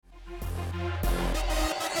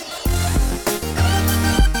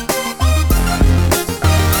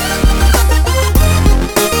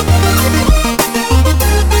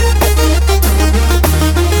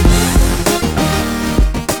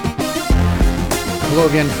Hello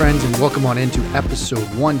again, friends, and welcome on into episode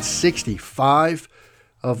 165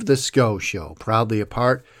 of The SCO Show, proudly a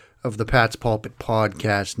part of the Pat's Pulpit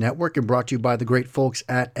Podcast Network and brought to you by the great folks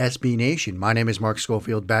at SB Nation. My name is Mark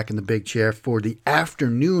Schofield, back in the big chair for the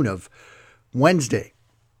afternoon of Wednesday,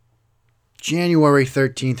 January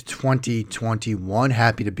 13th, 2021.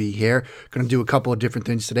 Happy to be here. Going to do a couple of different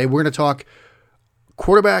things today. We're going to talk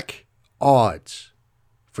quarterback odds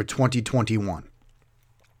for 2021.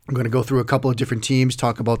 I'm going to go through a couple of different teams,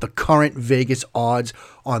 talk about the current Vegas odds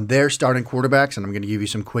on their starting quarterbacks, and I'm going to give you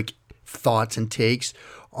some quick thoughts and takes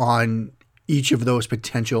on each of those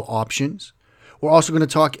potential options. We're also going to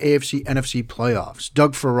talk AFC, NFC playoffs.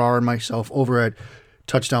 Doug Farrar and myself over at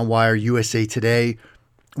Touchdown Wire USA Today,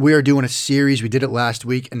 we are doing a series. We did it last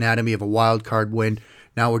week, Anatomy of a Wild Card Win.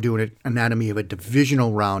 Now we're doing it, Anatomy of a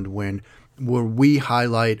Divisional Round Win, where we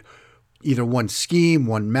highlight either one scheme,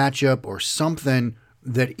 one matchup, or something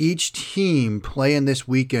that each team playing this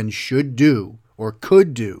weekend should do or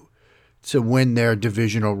could do to win their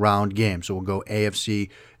divisional round game. So we'll go AFC,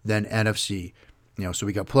 then NFC. So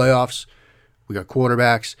we got playoffs, we got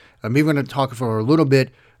quarterbacks. I'm even going to talk for a little bit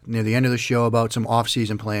near the end of the show about some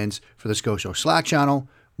off-season plans for the SCO Show Slack channel,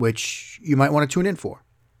 which you might want to tune in for.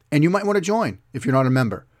 And you might want to join if you're not a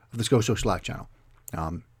member of the SCO Show Slack channel.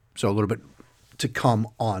 So a little bit to come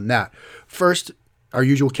on that. First, our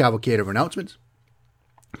usual cavalcade of announcements.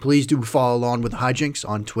 Please do follow along with Hijinks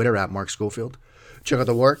on Twitter at Mark Schofield. Check out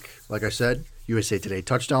the work, like I said, USA Today,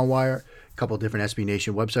 Touchdown Wire, a couple of different SB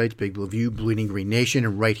Nation websites, Big Blue View, Bleeding Green Nation,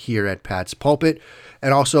 and right here at Pat's Pulpit,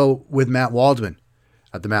 and also with Matt Waldman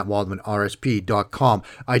at the MattWaldmanRSP.com.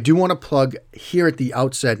 I do want to plug here at the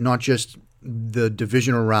outset, not just the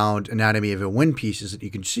divisional round Anatomy of a Win pieces that you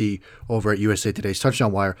can see over at USA Today's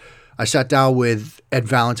Touchdown Wire. I sat down with Ed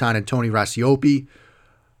Valentine and Tony Racioppi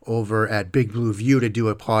over at Big Blue View to do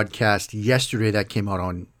a podcast yesterday that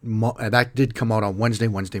did come out on Wednesday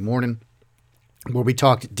morning, where we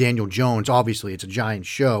talked Daniel Jones. Obviously, it's a giant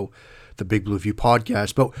show, the Big Blue View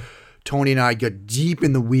podcast, but Tony and I got deep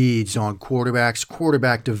in the weeds on quarterbacks,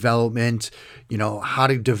 quarterback development, how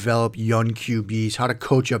to develop young QBs, how to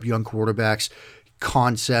coach up young quarterbacks,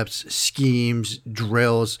 concepts, schemes,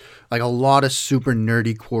 drills, like a lot of super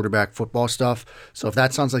nerdy quarterback football stuff. So if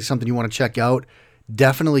that sounds like something you want to check out,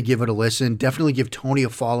 definitely give it a listen. Definitely give Tony a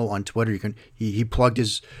follow on Twitter. He plugged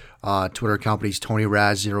his Twitter account, but he's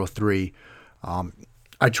TonyRaz03.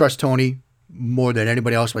 I trust Tony more than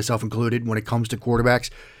anybody else, myself included, when it comes to quarterbacks.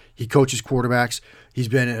 He coaches quarterbacks. He's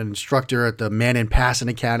been an instructor at the Manning Passing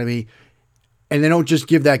Academy. And they don't just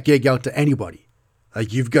give that gig out to anybody.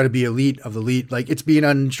 Like, you've got to be elite of the elite. Like, it's being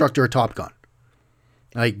an instructor at Top Gun.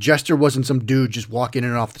 Like, Jester wasn't some dude just walking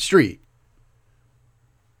in and off the street.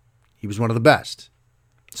 He was one of the best.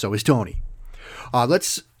 So is Tony.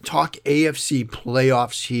 Let's talk AFC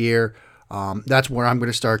playoffs here. That's where I'm going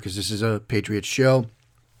to start because this is a Patriots show.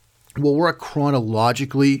 We'll work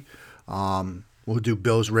chronologically. We'll do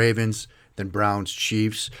Bills, Ravens, then Browns,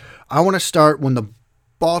 Chiefs. I want to start when the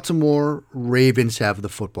Baltimore Ravens have the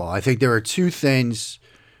football. I think there are two things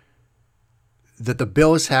that the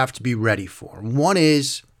Bills have to be ready for. One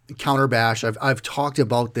is counter bash. I've talked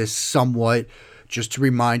about this somewhat. Just to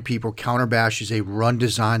remind people, counter bash is a run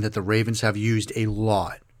design that the Ravens have used a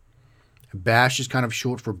lot. Bash is kind of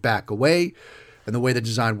short for back away. And the way the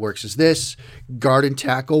design works is this. Guard and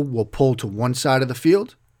tackle will pull to one side of the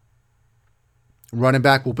field. Running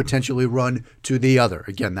back will potentially run to the other.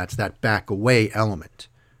 Again, that's that back away element.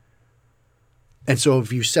 And so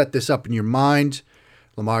if you set this up in your mind,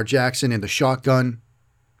 Lamar Jackson in the shotgun,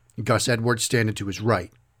 Gus Edwards standing to his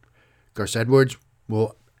right. Gus Edwards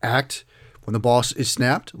will act when the ball is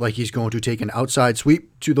snapped, like he's going to take an outside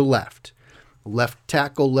sweep to the left. Left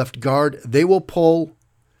tackle, left guard, they will pull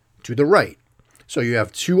to the right. So you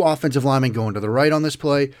have two offensive linemen going to the right on this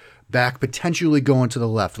play, back potentially going to the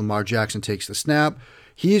left. Lamar Jackson takes the snap.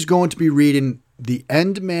 He is going to be reading the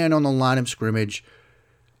end man on the line of scrimmage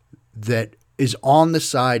that is on the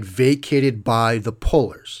side vacated by the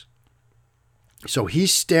pullers. So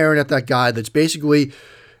he's staring at that guy that's basically,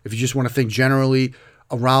 if you just want to think generally,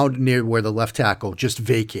 around near where the left tackle just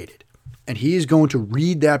vacated. And he is going to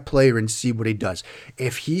read that player and see what he does.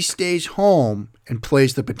 If he stays home and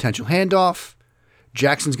plays the potential handoff,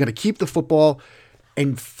 Jackson's going to keep the football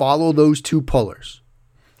and follow those two pullers.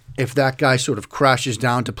 If that guy sort of crashes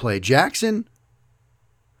down to play Jackson,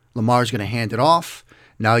 Lamar's going to hand it off.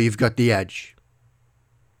 Now you've got the edge.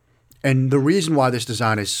 And the reason why this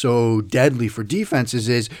design is so deadly for defenses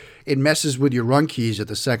is it messes with your run keys at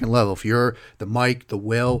the second level. If you're the Mike, the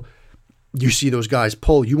Will, you see those guys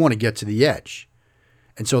pull, you want to get to the edge.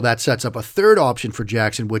 And so that sets up a third option for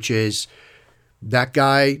Jackson, which is That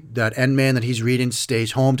guy, that end man that he's reading,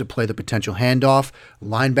 stays home to play the potential handoff.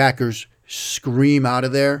 Linebackers scream out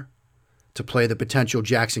of there to play the potential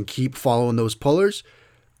Jackson keep following those pullers.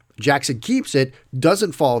 Jackson keeps it,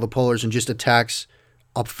 doesn't follow the pullers, and just attacks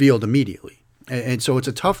upfield immediately. And so it's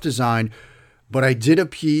a tough design, but I did a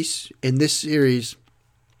piece in this series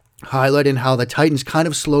highlighting how the Titans kind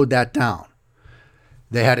of slowed that down.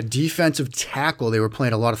 They had a defensive tackle. They were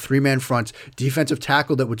playing a lot of three-man fronts. Defensive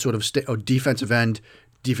tackle that would sort of stay, or defensive end,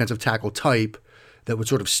 defensive tackle type that would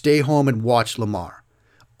sort of stay home and watch Lamar.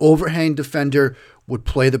 Overhang defender would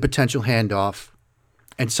play the potential handoff.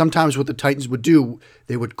 And sometimes what the Titans would do,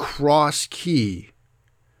 they would cross-key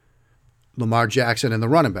Lamar Jackson and the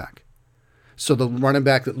running back. So the running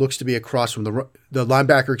back that looks to be across from the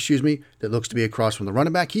linebacker, that looks to be across from the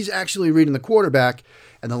running back, he's actually reading the quarterback,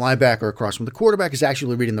 and the linebacker across from the quarterback is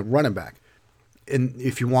actually reading the running back. And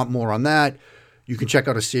if you want more on that, you can check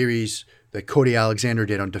out a series that Cody Alexander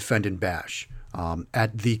did on Defend and Bash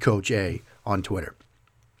at TheCoachA on Twitter.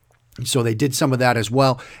 So they did some of that as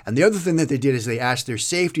well. And the other thing that they did is they asked their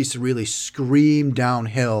safeties to really scream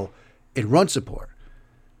downhill in run support.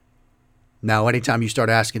 Now, anytime you start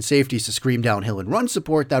asking safeties to scream downhill and run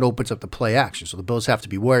support, that opens up the play action. So the Bills have to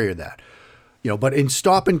be wary of that. But in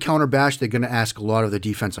stop and counter bash, they're going to ask a lot of the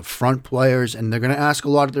defensive front players, and they're going to ask a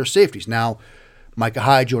lot of their safeties. Now, Micah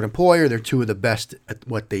Hyde, Jordan Poyer, they're two of the best at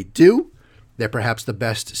what they do. They're perhaps the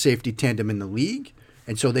best safety tandem in the league,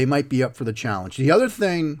 and so they might be up for the challenge. The other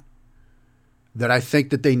thing that I think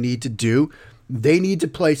that they need to do, they need to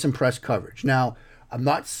play some press coverage. Now, I'm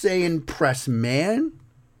not saying press man,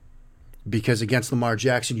 because against Lamar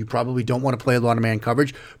Jackson, you probably don't want to play a lot of man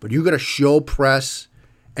coverage, but you got to show press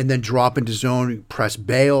and then drop into zone, press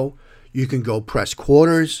bail. You can go press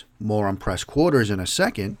quarters, more on press quarters in a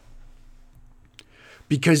second,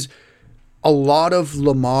 because a lot of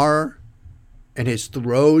Lamar and his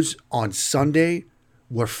throws on Sunday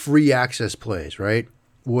were free access plays, right?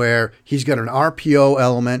 Where he's got an RPO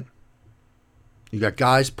element. You got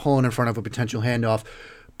guys pulling in front of a potential handoff,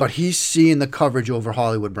 but he's seeing the coverage over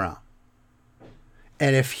Hollywood Brown.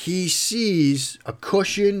 And if he sees a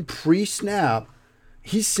cushion pre-snap,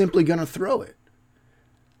 he's simply going to throw it.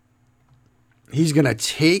 He's going to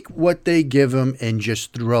take what they give him and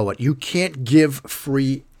just throw it. You can't give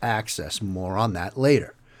free access. More on that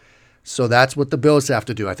later. So that's what the Bills have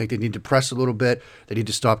to do. I think they need to press a little bit. They need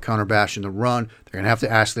to stop counter bashing the run. They're going to have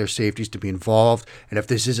to ask their safeties to be involved. And if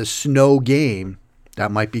this is a snow game, that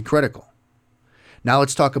might be critical. Now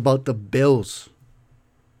let's talk about the Bills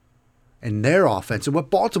and their offense and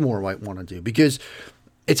what Baltimore might want to do, because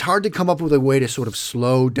it's hard to come up with a way to sort of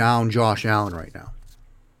slow down Josh Allen right now.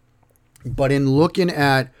 But in looking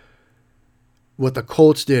at what the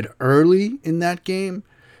Colts did early in that game,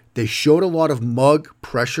 they showed a lot of mug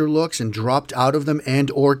pressure looks and dropped out of them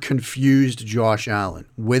and or confused Josh Allen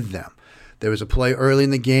with them. There was a play early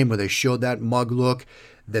in the game where they showed that mug look.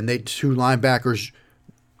 Then they two linebackers,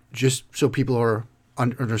 just so people are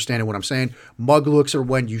understanding what I'm saying, mug looks are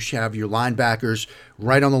when you have your linebackers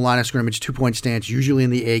right on the line of scrimmage, 2-point stance, usually in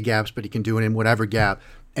the A gaps, but you can do it in whatever gap,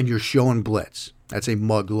 and you're showing blitz. That's a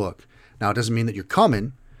mug look. Now, it doesn't mean that you're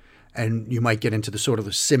coming, and you might get into the sort of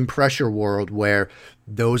the sim pressure world where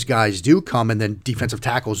those guys do come and then defensive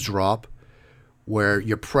tackles drop, where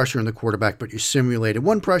you're pressuring the quarterback, but you simulated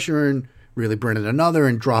one pressure and really bringing another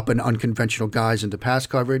and dropping unconventional guys into pass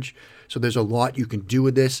coverage. So there's a lot you can do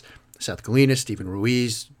with this. Seth Galina, Stephen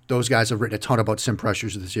Ruiz, those guys have written a ton about sim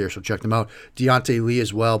pressures this year, so check them out. Deontay Lee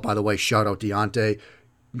as well. By the way, shout out Deontay.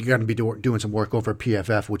 You're going to be doing some work over at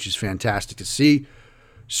PFF, which is fantastic to see.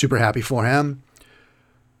 Super happy for him.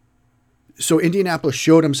 So Indianapolis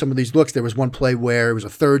showed him some of these looks. There was one play where it was a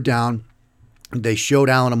third down. They showed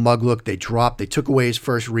Allen a mug look. They dropped. They took away his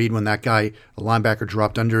first read when that guy, a linebacker,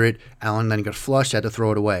 dropped under it. Allen then got flushed, had to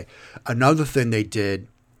throw it away. Another thing they did,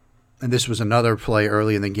 and this was another play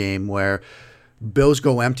early in the game where Bills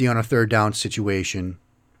go empty on a third down situation.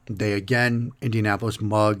 They, again, Indianapolis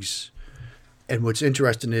mugs. And what's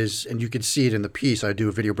interesting is, and you can see it in the piece, I do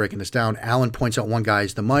a video breaking this down, Allen points out one guy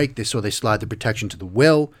is the Mike. So they slide the protection to the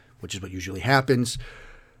Will, which is what usually happens.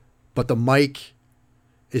 But the Mike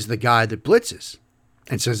is the guy that blitzes.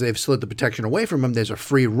 And since they've slid the protection away from him, there's a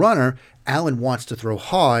free runner. Allen wants to throw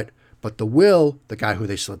hard, but the Will, the guy who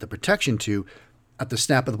they slid the protection to, at the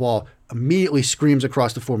snap of the ball, immediately screams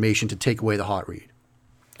across the formation to take away the hot read.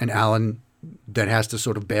 And Allen then has to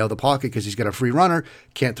sort of bail the pocket because he's got a free runner,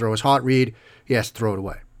 can't throw his hot read, he has to throw it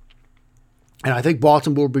away. And I think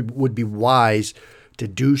Baltimore would be wise to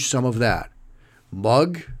do some of that.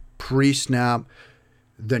 Mug, pre-snap,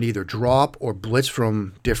 then either drop or blitz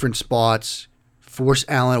from different spots, force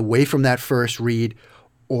Allen away from that first read,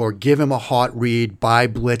 or give him a hot read by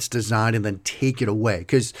blitz design and then take it away.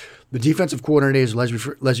 Because the defensive coordinators,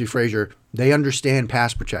 Leslie Frazier, they understand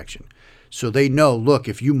pass protection. So they know, look,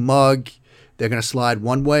 if you mug, they're going to slide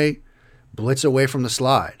one way, blitz away from the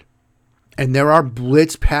slide. And there are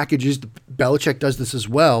blitz packages, Belichick does this as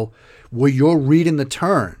well, where you're reading the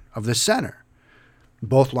turn of the center.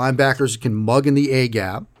 Both linebackers can mug in the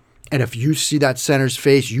A-gap, and if you see that center's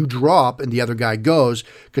face, you drop and the other guy goes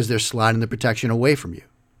because they're sliding the protection away from you.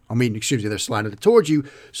 They're sliding it towards you,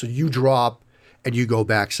 so you drop and you go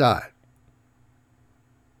backside.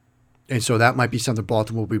 And so that might be something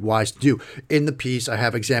Baltimore would be wise to do. In the piece, I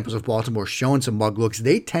have examples of Baltimore showing some mug looks.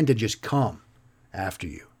 They tend to just come after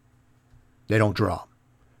you. They don't drop.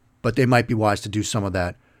 But they might be wise to do some of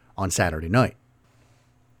that on Saturday night.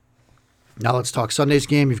 Now let's talk Sunday's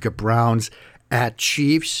game. You've got Browns at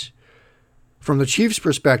Chiefs. From the Chiefs'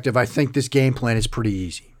 perspective, I think this game plan is pretty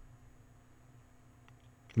easy.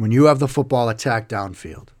 When you have the football attack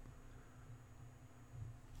downfield,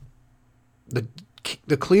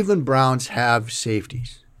 the Cleveland Browns have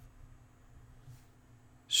safeties.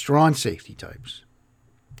 Strong safety types.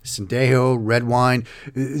 Sendejo, Redwine,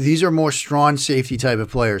 these are more strong safety type of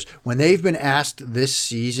players. When they've been asked this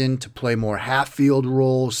season to play more half-field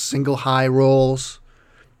roles, single high roles,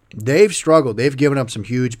 they've struggled. They've given up some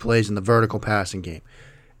huge plays in the vertical passing game.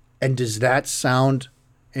 And does that sound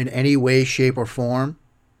in any way, shape, or form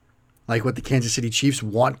like what the Kansas City Chiefs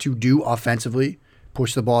want to do offensively?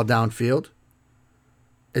 Push the ball downfield?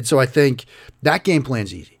 And so I think that game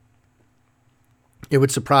plan's easy. It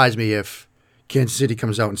would surprise me if Kansas City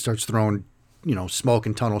comes out and starts throwing, smoke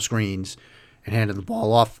and tunnel screens and handing the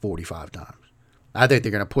ball off 45 times. I think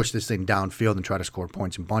they're going to push this thing downfield and try to score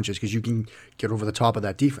points in bunches because you can get over the top of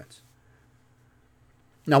that defense.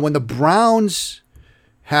 Now, when the Browns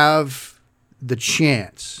have the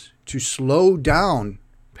chance to slow down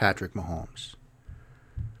Patrick Mahomes,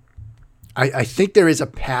 I think there is a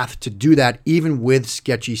path to do that even with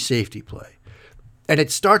sketchy safety play. And it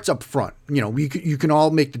starts up front. You can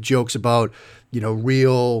all make the jokes about,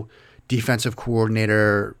 real defensive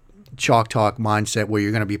coordinator chalk talk mindset where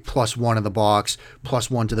you're going to be +1 in the box,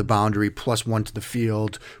 +1 to the boundary, +1 to the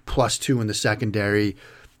field, +2 in the secondary,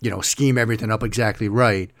 scheme everything up exactly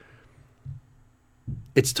right.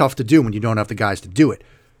 It's tough to do when you don't have the guys to do it.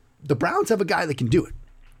 The Browns have a guy that can do it.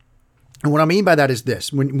 And what I mean by that is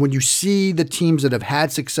this. When you see the teams that have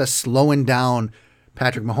had success slowing down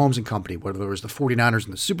Patrick Mahomes and company, whether it was the 49ers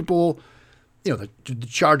in the Super Bowl, the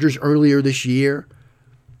Chargers earlier this year,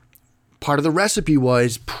 part of the recipe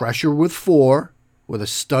was pressure with 4 with a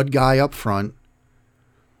stud guy up front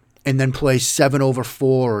and then play 7 over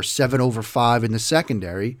 4 or 7 over 5 in the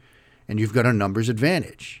secondary, and you've got a numbers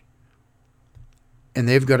advantage. And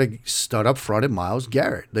they've got a stud up front in Myles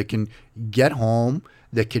Garrett that can get home,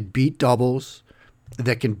 that can beat doubles,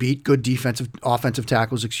 that can beat good offensive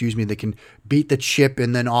tackles, that can beat the chip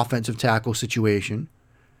and then offensive tackle situation.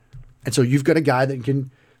 And so you've got a guy that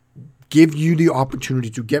can give you the opportunity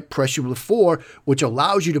to get pressure with 4, which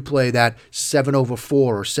allows you to play that 7 over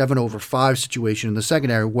 4 or 7 over 5 situation in the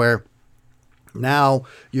secondary where now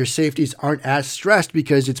your safeties aren't as stressed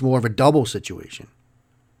because it's more of a double situation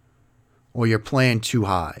or you're playing too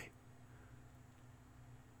high.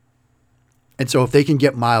 And so if they can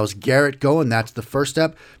get Myles Garrett going, that's the first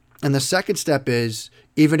step. And the second step is,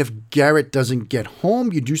 even if Garrett doesn't get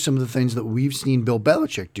home, you do some of the things that we've seen Bill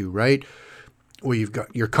Belichick do, right? Where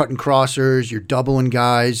you're cutting crossers, you're doubling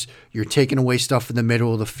guys, you're taking away stuff in the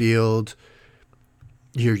middle of the field.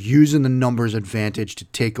 You're using the numbers advantage to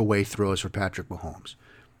take away throws for Patrick Mahomes.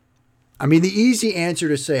 I mean, the easy answer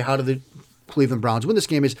to say how do the Cleveland Browns win this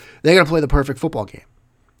game is they got to play the perfect football game.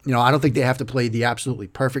 I don't think they have to play the absolutely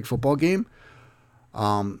perfect football game.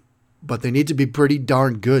 But they need to be pretty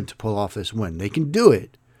darn good to pull off this win. They can do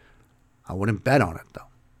it. I wouldn't bet on it, though.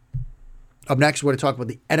 Up next, we're going to talk about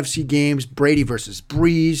the NFC games. Brady versus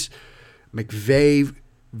Breeze. McVay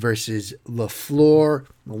versus LaFleur.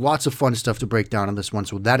 Lots of fun stuff to break down on this one.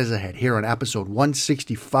 So that is ahead here on episode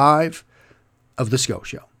 165 of The SCO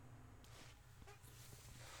Show.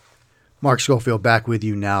 Mark Schofield back with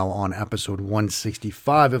you now on episode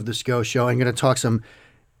 165 of The SCO Show. I'm going to talk some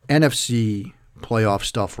NFC playoff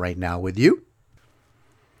stuff right now with you.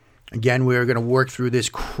 Again, we are going to work through this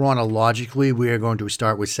chronologically. We are going to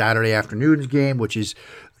start with Saturday afternoon's game, which is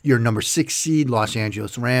your number 6 seed, Los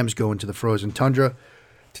Angeles Rams, going to the frozen tundra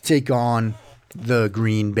to take on the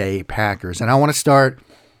Green Bay Packers. And I want to start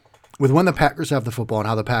with when the Packers have the football and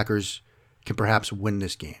how the Packers can perhaps win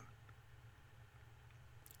this game.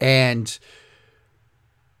 And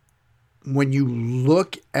when you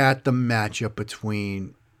look at the matchup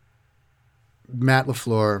between Matt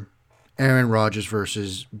LaFleur, Aaron Rodgers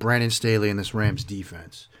versus Brandon Staley and this Rams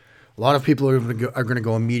defense, a lot of people are going to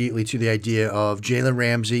go immediately to the idea of Jalen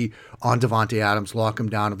Ramsey on Davante Adams, lock him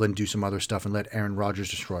down, and let him do some other stuff and let Aaron Rodgers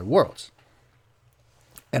destroy worlds.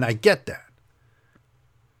 And I get that.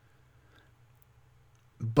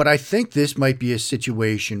 But I think this might be a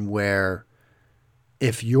situation where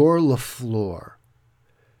if you're LaFleur,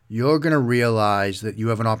 you're going to realize that you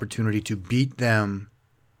have an opportunity to beat them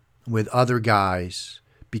with other guys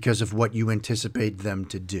because of what you anticipate them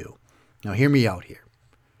to do. Now, hear me out here.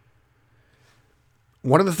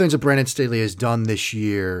 One of the things that Brandon Staley has done this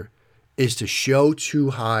year is to show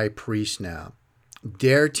too high pre-snap,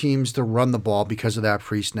 dare teams to run the ball because of that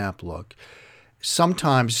pre-snap look,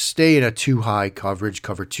 sometimes stay in a too high coverage,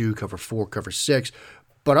 cover 2, cover 4, cover 6,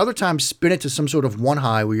 but other times spin it to some sort of one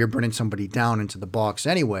high where you're bringing somebody down into the box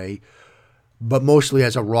anyway, but mostly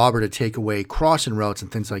as a robber to take away crossing routes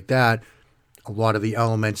and things like that. A lot of the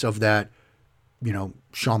elements of that,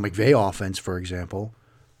 Sean McVay offense, for example,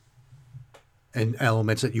 and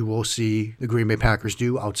elements that you will see the Green Bay Packers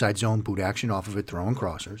do, outside zone boot action off of it, throwing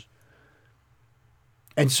crossers.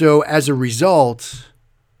 And so as a result,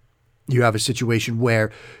 you have a situation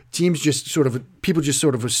where people just sort of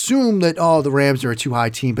assume that, the Rams are a too high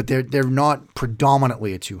team, but they're not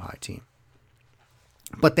predominantly a too high team.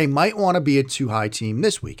 But they might want to be a too high team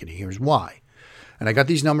this week, and here's why. And I got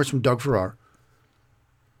these numbers from Doug Farrar.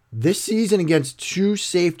 This season against two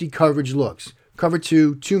safety coverage looks, cover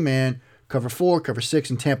 2, 2-man, cover 4, cover 6,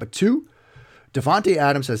 and Tampa 2, Davante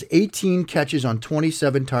Adams has 18 catches on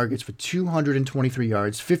 27 targets for 223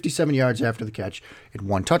 yards, 57 yards after the catch, and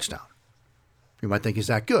 1 touchdown. You might think, is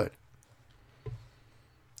that good?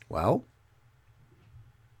 Well,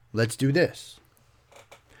 let's do this.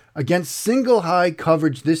 Against single high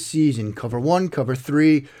coverage this season, cover 1, cover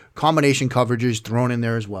 3, combination coverages thrown in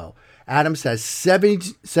there as well. Adams has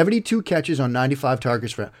 72 catches on 95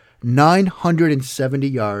 targets for 970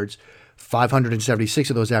 yards, 576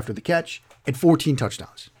 of those after the catch, and 14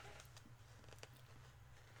 touchdowns.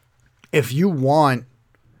 If you want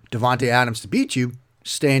Davante Adams to beat you,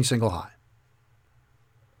 stay in single high.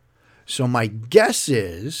 So my guess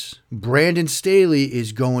is Brandon Staley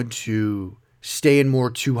is going to stay in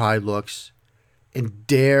more too high looks and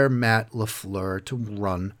dare Matt LaFleur to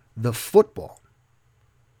run the football.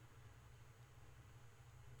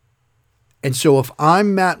 And so if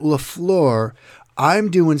I'm Matt LaFleur, I'm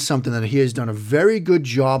doing something that he has done a very good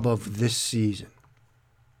job of this season.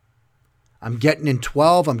 I'm getting in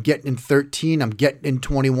 12, I'm getting in 13, I'm getting in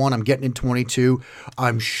 21, I'm getting in 22.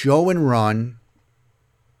 I'm show and run.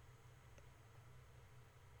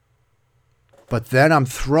 But then I'm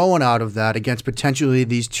throwing out of that against potentially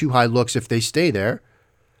these too high looks if they stay there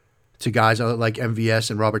to guys like MVS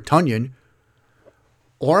and Robert Tonyan.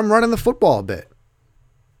 Or I'm running the football a bit.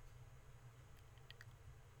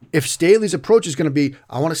 If Staley's approach is going to be,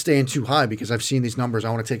 I want to stay in too high because I've seen these numbers,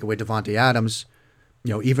 I want to take away Davante Adams,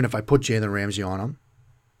 even if I put Jalen Ramsey on him,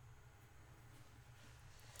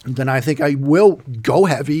 then I think I will go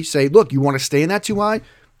heavy, say, look, you want to stay in that too high?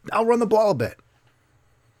 I'll run the ball a bit.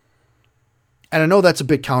 And I know that's a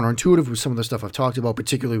bit counterintuitive with some of the stuff I've talked about,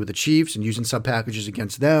 particularly with the Chiefs and using sub packages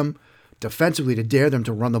against them defensively to dare them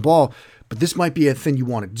to run the ball. But this might be a thing you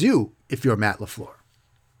want to do if you're Matt LaFleur.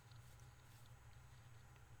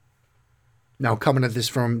 Now, coming at this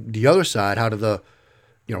from the other side, how do the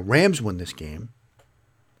Rams win this game?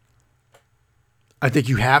 I think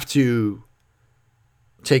you have to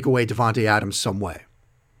take away Davante Adams some way.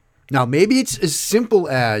 Now, maybe it's as simple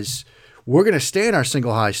as we're going to stay in our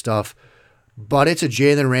single high stuff, but it's a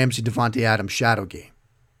Jalen Ramsey, Davante Adams shadow game.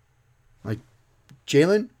 Like,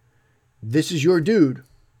 Jalen, this is your dude.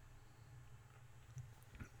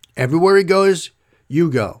 Everywhere he goes,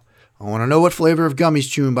 you go. I want to know what flavor of gum he's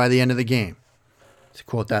chewing by the end of the game. To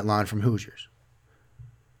quote that line from Hoosiers.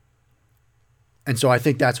 And so I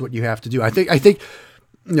think that's what you have to do. I think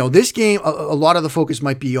this game, a lot of the focus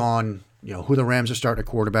might be on, who the Rams are starting a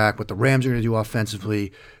quarterback, what the Rams are going to do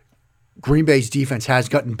offensively. Green Bay's defense has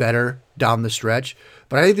gotten better down the stretch,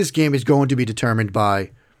 but I think this game is going to be determined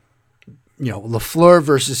by, LaFleur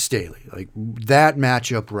versus Staley, like that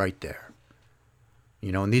matchup right there.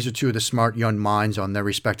 And these are two of the smart young minds on their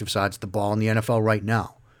respective sides of the ball in the NFL right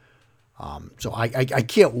now. So I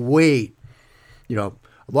can't wait. A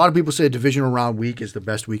lot of people say a divisional round week is the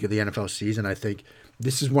best week of the NFL season. I think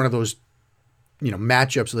this is one of those,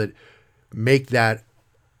 matchups that make that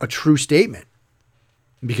a true statement.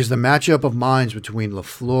 Because the matchup of minds between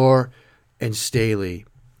LaFleur and Staley,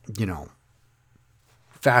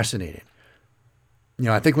 fascinating.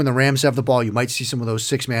 I think when the Rams have the ball, you might see some of those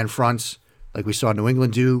six-man fronts like we saw New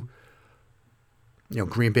England do.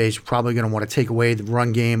 Green Bay's probably going to want to take away the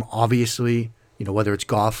run game, obviously, whether it's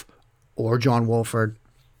Goff or John Wolford.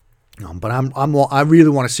 But I really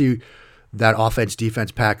want to see that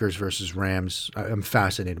offense-defense Packers versus Rams. I'm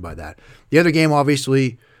fascinated by that. The other game,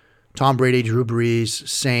 obviously, Tom Brady, Drew Brees,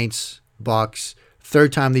 Saints, Bucks.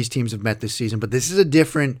 Third time these teams have met this season. But this is a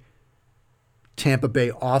different Tampa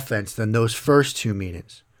Bay offense than those first two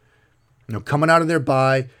meetings. Coming out of their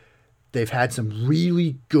bye, they've had some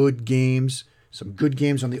really good games, some good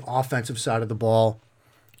games on the offensive side of the ball.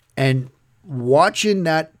 And watching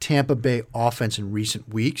that Tampa Bay offense in recent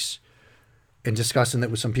weeks and discussing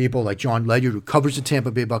that with some people like John Ledyard, who covers the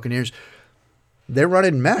Tampa Bay Buccaneers, they're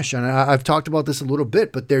running mesh. And I've talked about this a little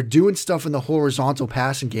bit, but they're doing stuff in the horizontal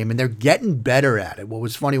passing game, and they're getting better at it. What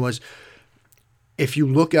was funny was, if you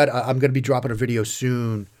look at, I'm going to be dropping a video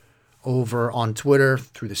soon over on Twitter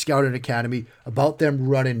through the Scouting Academy about them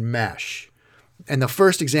running mesh. And the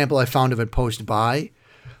first example I found of it post-bye,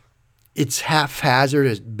 it's haphazard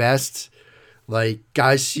at best. Like,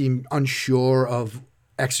 guys seem unsure of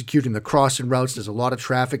executing the crossing routes. There's a lot of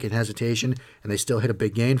traffic and hesitation, and they still hit a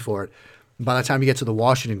big gain for it. And by the time you get to the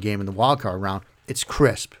Washington game in the wildcard round, it's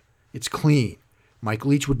crisp. It's clean. Mike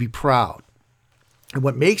Leach would be proud. And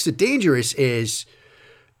what makes it dangerous is,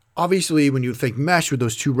 obviously, when you think mesh with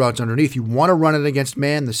those two routes underneath, you want to run it against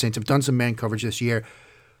man. The Saints have done some man coverage this year.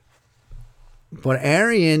 But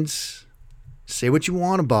Arians, say what you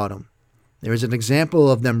want about him. There is an example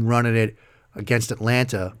of them running it against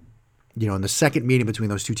Atlanta, in the second meeting between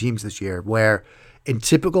those two teams this year, where in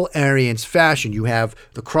typical Arians fashion, you have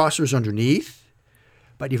the crossers underneath,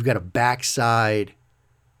 but you've got a backside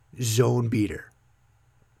zone beater.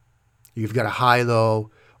 You've got a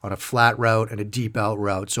high-low on a flat route and a deep-out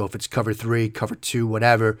route. So if it's cover 3, cover 2,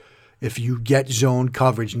 whatever, if you get zone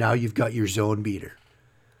coverage, now you've got your zone beater.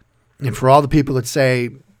 And for all the people that say,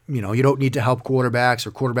 you don't need to help quarterbacks,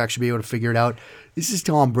 or quarterbacks should be able to figure it out, this is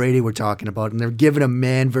Tom Brady we're talking about, and they're giving him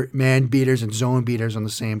man beaters and zone beaters on the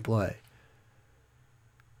same play.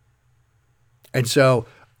 And so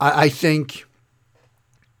I think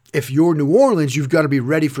if you're New Orleans, you've got to be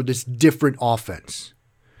ready for this different offense.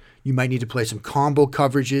 You might need to play some combo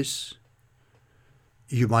coverages.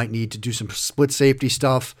 You might need to do some split safety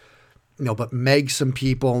stuff, but meg some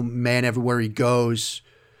people, man everywhere he goes.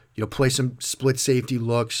 Play some split safety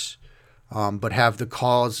looks, but have the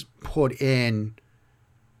calls put in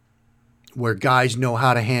where guys know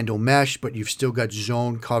how to handle mesh, but you've still got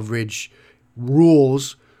zone coverage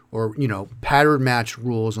rules or, pattern match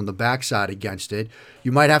rules on the backside against it.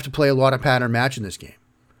 You might have to play a lot of pattern match in this game.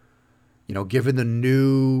 Given the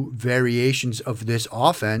new variations of this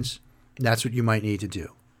offense, that's what you might need to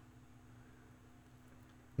do.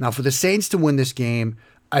 Now, for the Saints to win this game,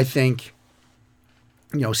 I think,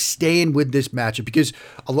 staying with this matchup, because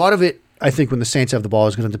a lot of it, I think, when the Saints have the ball,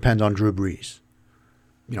 is going to depend on Drew Brees.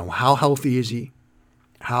 How healthy is he?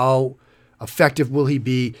 How effective will he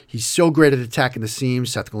be? He's so great at attacking the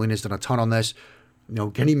seams. Seth Galina's done a ton on this.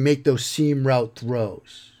 Can he make those seam route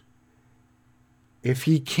throws? If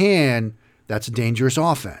he can, that's a dangerous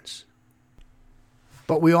offense.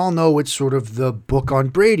 But we all know what sort of the book on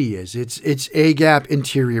Brady is. It's A-gap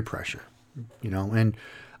interior pressure, and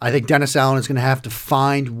I think Dennis Allen is going to have to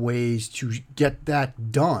find ways to get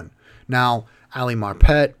that done. Now, Ali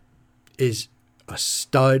Marpet is a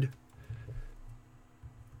stud.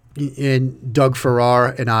 And Doug Farrar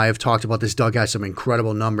and I have talked about this. Doug has some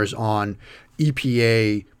incredible numbers on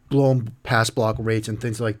EPA, blown pass block rates, and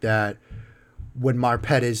things like that when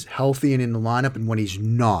Marpet is healthy and in the lineup and when he's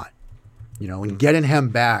not. And getting him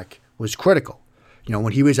back was critical.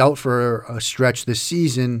 When he was out for a stretch this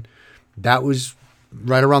season, that was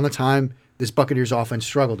right around the time this Buccaneers offense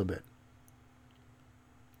struggled a bit.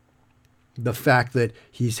 The fact that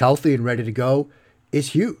he's healthy and ready to go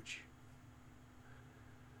is huge.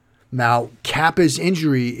 Now, Kappa's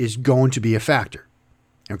injury is going to be a factor.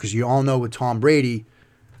 Because you all know with Tom Brady,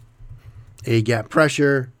 A-gap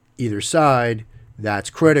pressure, either side, that's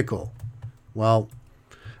critical. Well,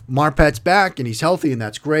 Marpet's back and he's healthy, and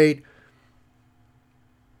that's great.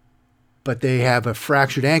 But they have a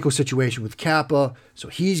fractured ankle situation with Kappa, so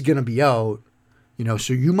he's going to be out.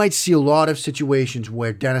 So you might see a lot of situations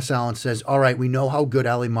where Dennis Allen says, all right, we know how good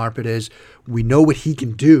Ali Marpet is. We know what he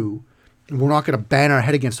can do. And we're not going to bang our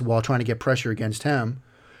head against the wall trying to get pressure against him.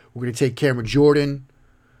 We're going to take Cameron Jordan.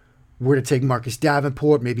 We're going to take Marcus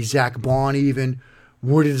Davenport, maybe Zach Bond even.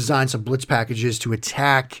 We're going to design some blitz packages to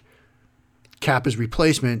attack Kappa's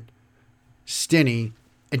replacement, Stinney,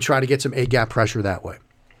 and try to get some A-gap pressure that way.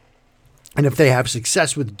 And if they have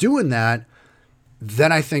success with doing that,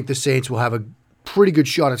 then I think the Saints will have a pretty good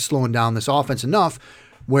shot at slowing down this offense enough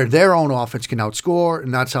where their own offense can outscore,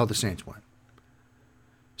 and that's how the Saints win.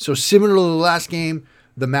 So similar to the last game,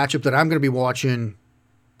 the matchup that I'm going to be watching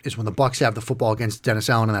is when the Bucs have the football against Dennis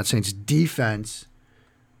Allen and that Saints defense,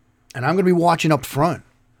 and I'm going to be watching up front.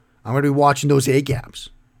 I'm going to be watching those A-gaps.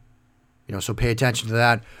 So pay attention to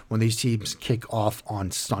that when these teams kick off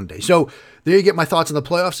on Sunday. So there you get my thoughts on the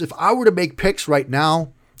playoffs. If I were to make picks right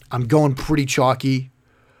now, I'm going pretty chalky.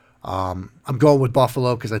 I'm going with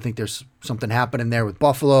Buffalo because I think there's something happening there with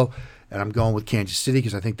Buffalo. And I'm going with Kansas City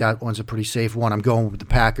because I think that one's a pretty safe one. I'm going with the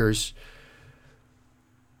Packers.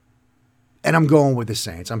 And I'm going with the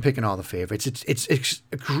Saints. I'm picking all the favorites. It's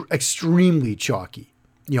extremely chalky.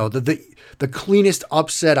 The cleanest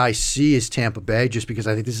upset I see is Tampa Bay, just because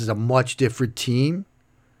I think this is a much different team.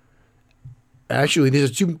 Actually, these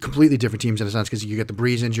are two completely different teams in a sense, because you get the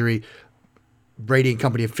Breeze injury. Brady and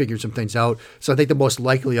company have figured some things out. So I think the most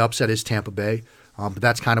likely upset is Tampa Bay. But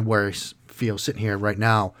that's kind of where I feel sitting here right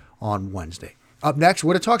now on Wednesday. Up next,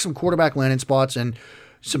 we're going to talk some quarterback landing spots and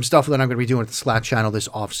some stuff that I'm going to be doing at the Slack channel this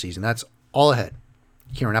offseason. That's all ahead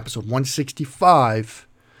here in episode 165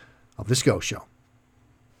 of The SCO Show.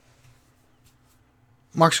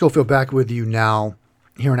 Mark Schofield back with you now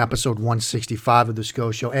here in episode 165 of The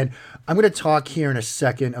SCO Show. And I'm going to talk here in a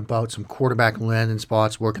second about some quarterback landing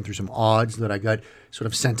spots, working through some odds that I got sort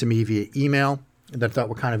of sent to me via email that I thought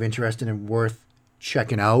were kind of interesting and worth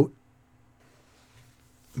checking out.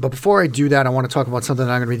 But before I do that, I want to talk about something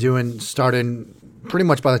that I'm going to be doing starting pretty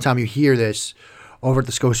much by the time you hear this over at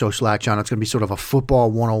the SCO Show Slack channel. It's going to be sort of a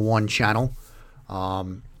football 101 channel.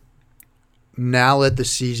 Now that the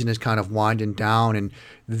season is kind of winding down and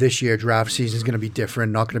this year draft season is going to be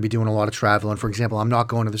different, not going to be doing a lot of traveling. For example, I'm not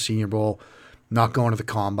going to the Senior Bowl, not going to the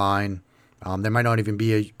Combine. There might not even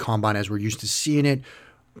be a Combine as we're used to seeing it.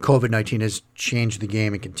 COVID-19 has changed the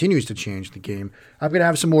game and continues to change the game. I'm going to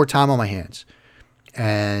have some more time on my hands.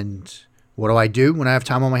 And what do I do when I have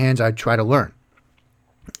time on my hands? I try to learn.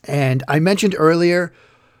 And I mentioned earlier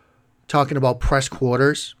talking about press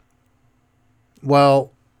quarters.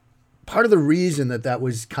 Well, part of the reason that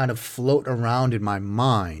was kind of floating around in my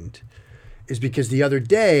mind is because the other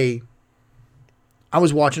day I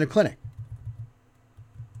was watching a clinic.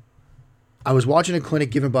 I was watching a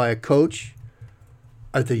clinic given by a coach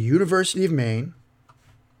at the University of Maine,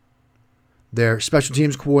 their special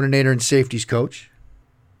teams coordinator and safeties coach,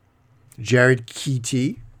 Jared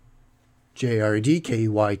Keyte,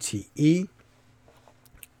 Jardkeyte.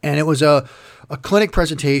 And it was a clinic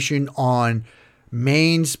presentation on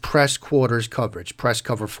Maine's press quarters coverage, press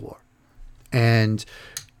cover floor. And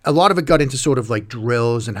a lot of it got into sort of like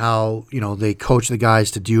drills and how, they coach the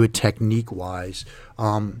guys to do it technique-wise.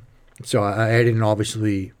 So I didn't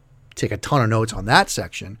obviously take a ton of notes on that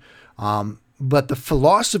section. But the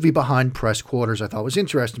philosophy behind press quarters I thought was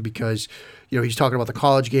interesting because, he's talking about the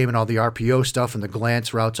college game and all the RPO stuff and the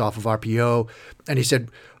glance routes off of RPO. And he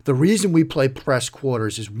said, the reason we play press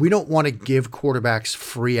quarters is we don't want to give quarterbacks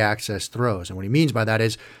free access throws. And what he means by that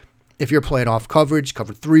is if you're playing off coverage,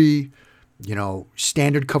 cover 3,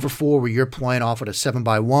 standard cover 4 where you're playing off at a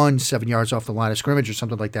 7-by-1, 7 yards off the line of scrimmage or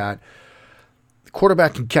something like that, the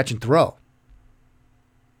quarterback can catch and throw.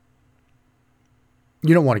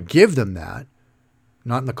 You don't want to give them that,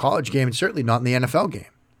 not in the college game and certainly not in the NFL game.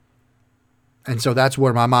 And so that's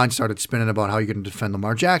where my mind started spinning about how you're going to defend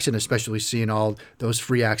Lamar Jackson, especially seeing all those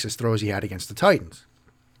free access throws he had against the Titans.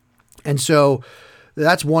 And so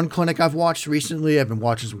that's one clinic I've watched recently. I've been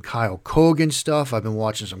watching some Kyle Kogan stuff. I've been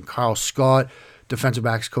watching some Carl Scott, defensive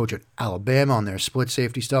backs coach at Alabama, on their split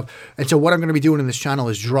safety stuff. And so what I'm going to be doing in this channel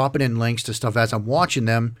is dropping in links to stuff as I'm watching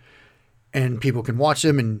them, and people can watch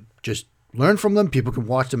them and just learn from them. People can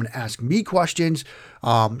watch them and ask me questions. So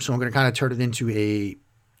I'm going to kind of turn it into a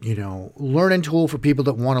learning tool for people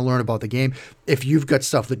that want to learn about the game. If you've got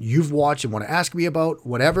stuff that you've watched and want to ask me about,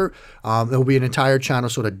 whatever, there'll be an entire channel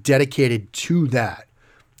sort of dedicated to that.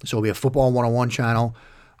 So it'll be a football 101 channel,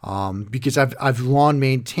 because I've long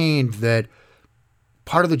maintained that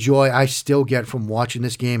part of the joy I still get from watching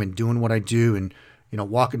this game and doing what I do and,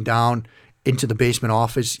 walking down into the basement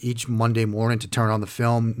office each Monday morning to turn on the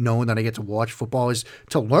film, knowing that I get to watch football, is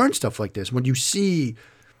to learn stuff like this. When you see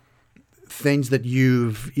things that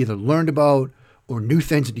you've either learned about or new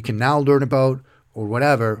things that you can now learn about or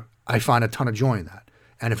whatever, I find a ton of joy in that.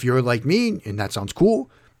 And if you're like me and that sounds cool,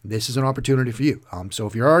 this is an opportunity for you. So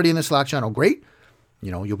if you're already in the Slack channel, great.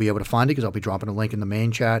 You'll be able to find it because I'll be dropping a link in the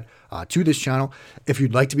main chat to this channel. If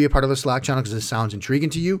you'd like to be a part of the Slack channel because this sounds intriguing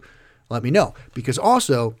to you, let me know. Because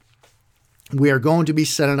also, we are going to be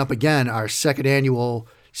setting up again our second annual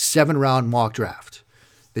 7-round mock draft.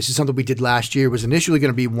 This is something we did last year. It was initially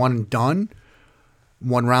going to be one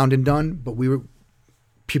round and done, but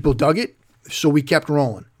people dug it, so we kept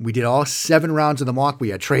rolling. We did all 7 rounds of the mock. We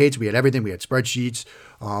had trades, we had everything, we had spreadsheets.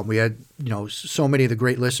 We had, so many of the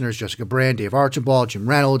great listeners, Jessica Brand, Dave Archibald, Jim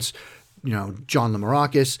Reynolds, John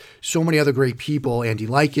Lamarakis, so many other great people, Andy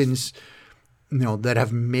Likens, that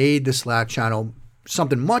have made the Slack channel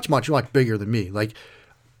something much, much, much bigger than me. Like,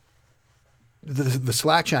 the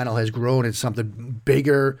Slack channel has grown into something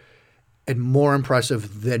bigger and more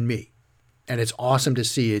impressive than me. And it's awesome to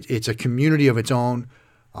see. It's a community of its own.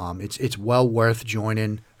 It's well worth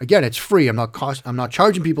joining. Again, it's free. I'm not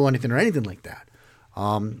charging people anything or anything like that.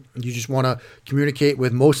 You just want to communicate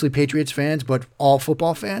with mostly Patriots fans, but all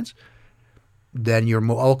football fans, then you're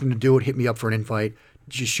welcome to do it. Hit me up for an invite.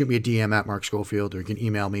 Just shoot me a DM at Mark Schofield, or you can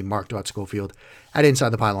email me,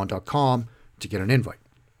 mark.schofield@insidethepylon.com to get an invite.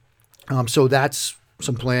 So that's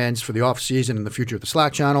some plans for the off season and the future of the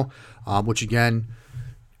Slack channel, which again,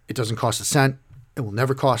 it doesn't cost a cent. It will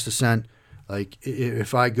never cost a cent. Like,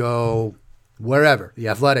 if I go wherever, The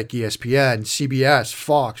Athletic, ESPN, CBS,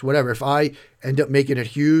 Fox, whatever, if I end up making it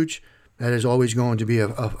huge, that is always going to be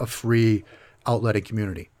a free outlet and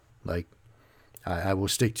community. Like, I will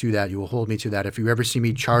stick to that. You will hold me to that. If you ever see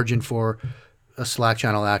me charging for a Slack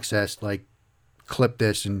channel access, like, clip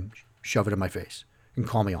this and shove it in my face and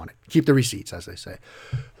call me on it. Keep the receipts, as they say.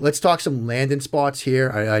 Let's talk some landing spots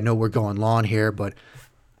here. I know we're going long here, but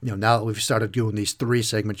now that we've started doing these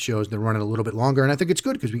 3-segment shows, they're running a little bit longer, and I think it's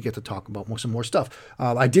good because we get to talk about some more stuff.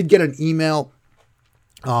 I did get an email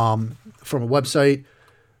from a website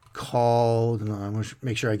called, I want to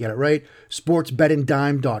make sure I get it right,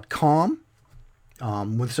 sportsbettinddime.com,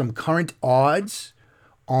 with some current odds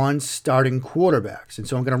on starting quarterbacks. And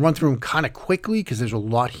so I'm going to run through them kind of quickly because there's a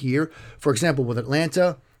lot here. For example, with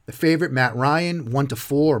Atlanta, the favorite, Matt Ryan,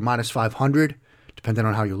 1-4 or -500, depending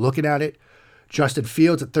on how you're looking at it. Justin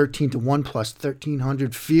Fields at 13-1 plus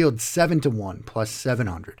 1,300. Fields 7-1 plus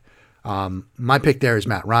 700. My pick there is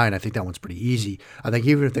Matt Ryan. I think that one's pretty easy. I think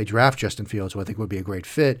even if they draft Justin Fields, who I think would be a great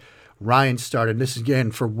fit, Ryan started, this is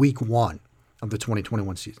again for week 1 of the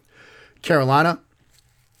 2021 season. Carolina,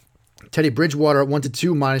 Teddy Bridgewater at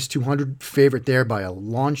 1-2, -200, favorite there by a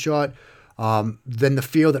long shot. Then the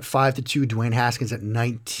field at 5-2, Dwayne Haskins at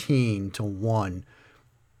 19-1.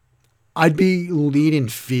 I'd be leading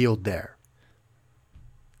field there.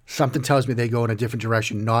 Something tells me they go in a different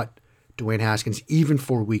direction, not Dwayne Haskins, even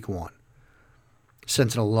for week 1.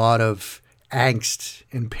 Sensing a lot of angst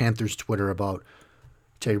in Panthers Twitter about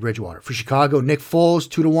Teddy Bridgewater. For Chicago, Nick Foles,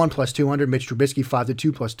 2-1 plus 200. Mitch Trubisky,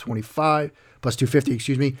 5-2 plus 25, plus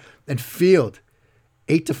 250, And Field,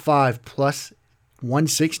 8-5 plus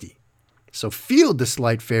 160. So Field, the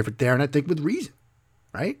slight favorite there, and I think with reason,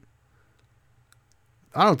 right?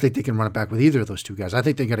 I don't think they can run it back with either of those two guys. I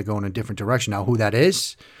think they got to go in a different direction. Now, who that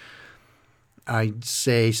is, I'd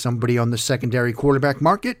say somebody on the secondary quarterback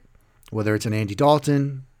market, whether it's an Andy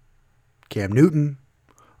Dalton, Cam Newton.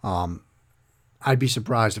 I'd be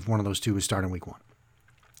surprised if one of those two was starting week 1.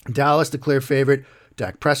 Dallas, the clear favorite,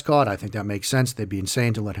 Dak Prescott. I think that makes sense. They'd be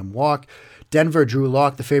insane to let him walk. Denver, Drew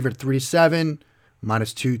Lock, the favorite, 3-7,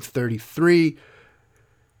 -233.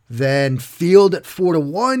 Then Field at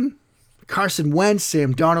 4-1. Carson Wentz,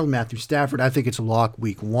 Sam Darnold, Matthew Stafford. I think it's a lock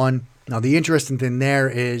week 1. Now, the interesting thing there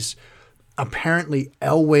is apparently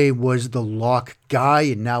Elway was the lock guy,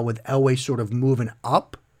 and now with Elway sort of moving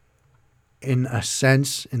up in a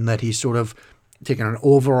sense, in that he's sort of taking an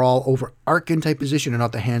overall overarching type position and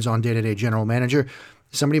not the hands-on day-to-day general manager,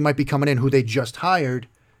 somebody might be coming in who they just hired.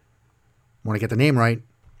 Want to get the name right,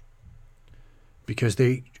 because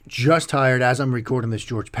they just hired, as I'm recording this,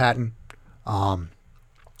 George Patton.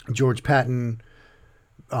 George Patton,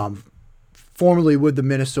 formerly with the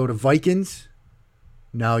Minnesota Vikings,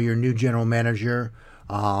 now your new general manager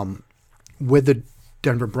with the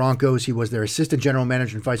Denver Broncos. He was their assistant general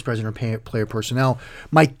manager and vice president of player personnel.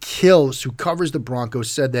 Mike Kills, who covers the Broncos,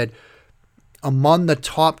 said that among the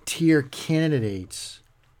top tier candidates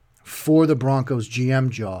for the Broncos GM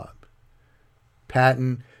job,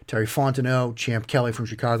 Patton, Terry Fontenot, Champ Kelly from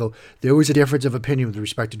Chicago, there was a difference of opinion with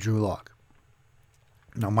respect to Drew Lock.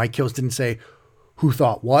 Now, Mike Kills didn't say who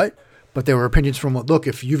thought what, but there were opinions from, look,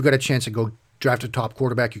 if you've got a chance to go draft a top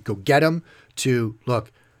quarterback, you go get him, to,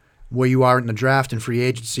 look, where you are in the draft and free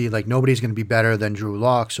agency, like, nobody's going to be better than Drew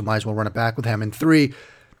Lock, so might as well run it back with him. And 3,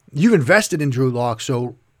 you've invested in Drew Lock,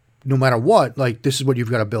 so no matter what, like, this is what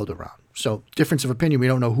you've got to build around. So difference of opinion, we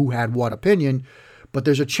don't know who had what opinion, but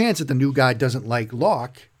there's a chance that the new guy doesn't like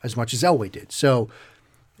Lock as much as Elway did. So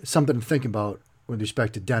something to think about with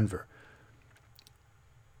respect to Denver.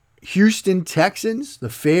 Houston Texans, the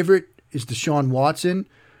favorite is Deshaun Watson.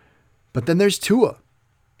 But then there's Tua.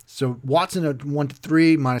 So Watson at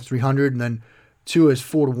 1-3, minus 300, and then Tua is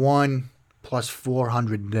 4-1, plus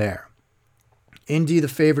 400 there. Indy, the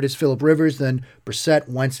favorite is Phillip Rivers, then Brissett,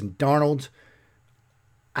 Wentz, and Darnold.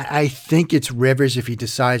 I think it's Rivers if he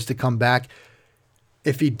decides to come back.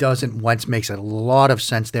 If he doesn't, Wentz makes a lot of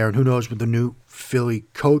sense there. And who knows with the new Philly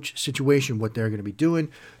coach situation, what they're going to be doing.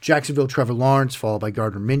 Jacksonville, Trevor Lawrence, followed by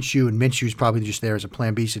Gardner Minshew. And Minshew's probably just there as a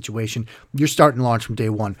plan B situation. You're starting Lawrence from day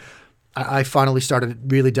one. I finally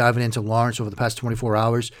started really diving into Lawrence over the past 24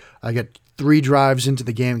 hours. I got 3 drives into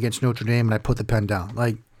the game against Notre Dame, and I put the pen down.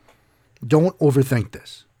 Like, don't overthink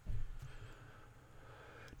this.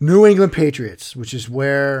 New England Patriots, which is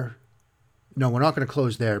where... No, we're not going to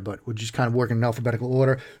close there, but we're just kind of working in alphabetical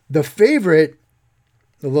order. The favorite,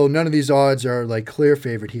 although none of these odds are like clear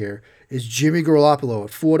favorite here, is Jimmy Garoppolo at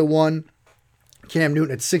 4-1, Cam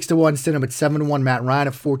Newton at 6-1, Stidham at 7-1, Matt Ryan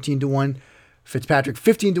at 14-1, Fitzpatrick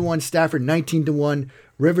 15-1, Stafford 19-1,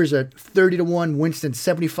 Rivers at 30-1, Winston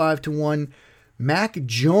 75-1, Mac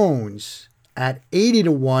Jones at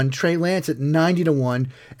 80-1, Trey Lance at 90-1,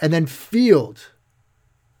 and then Field.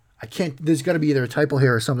 There's got to be either a typo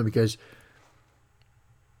here or something because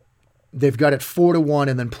they've got it 4-1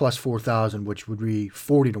 and then plus 4,000, which would be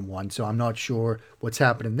 40-1. So I'm not sure what's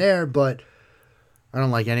happening there, but I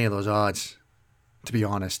don't like any of those odds, to be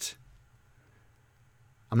honest.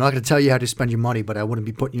 I'm not going to tell you how to spend your money, but I wouldn't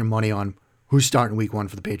be putting your money on who's starting week 1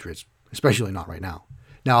 for the Patriots, especially not right now.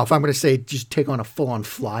 Now, if I'm going to say just take on a full-on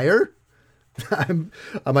flyer,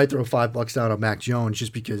 I might throw $5 down on Mac Jones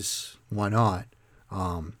just because why not?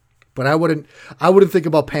 But I wouldn't think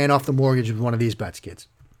about paying off the mortgage with one of these bets, kids.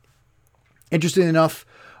 Interesting enough,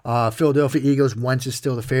 Philadelphia Eagles, Wentz is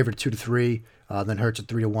still the favorite, 2-3. Then Hurts at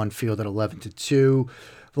 3-1, Field at 11-2.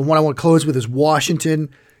 The one I want to close with is Washington.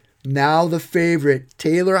 Now the favorite,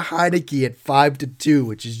 Taylor Heinicke at 5-2,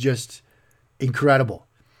 which is just incredible.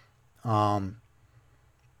 And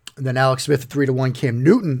then Alex Smith at 3-1, Cam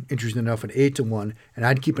Newton, interesting enough, at 8-1. And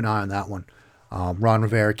I'd keep an eye on that one. Ron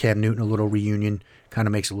Rivera, Cam Newton, a little reunion, kind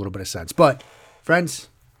of makes a little bit of sense. But, friends,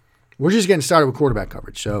 we're just getting started with quarterback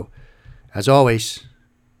coverage. So, as always,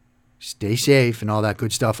 stay safe and all that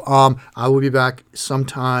good stuff. I will be back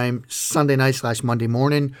sometime Sunday night / Monday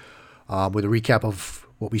morning with a recap of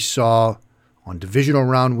what we saw on divisional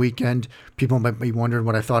round weekend. People might be wondering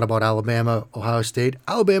what I thought about Alabama, Ohio State.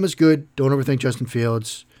 Alabama's good. Don't overthink Justin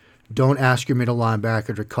Fields. Don't ask your middle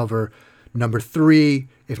linebacker to cover number 3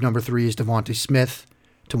 if number 3 is Devontae Smith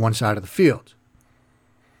to one side of the field.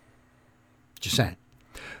 Just saying.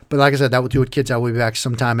 But like I said, that will do it, kids. I will be back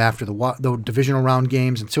sometime after the divisional round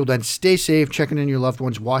games. Until then, stay safe, checking in your loved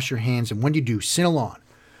ones, wash your hands, and when you do, sin along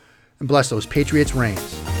and bless those Patriots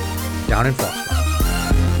reigns down in Foxborough.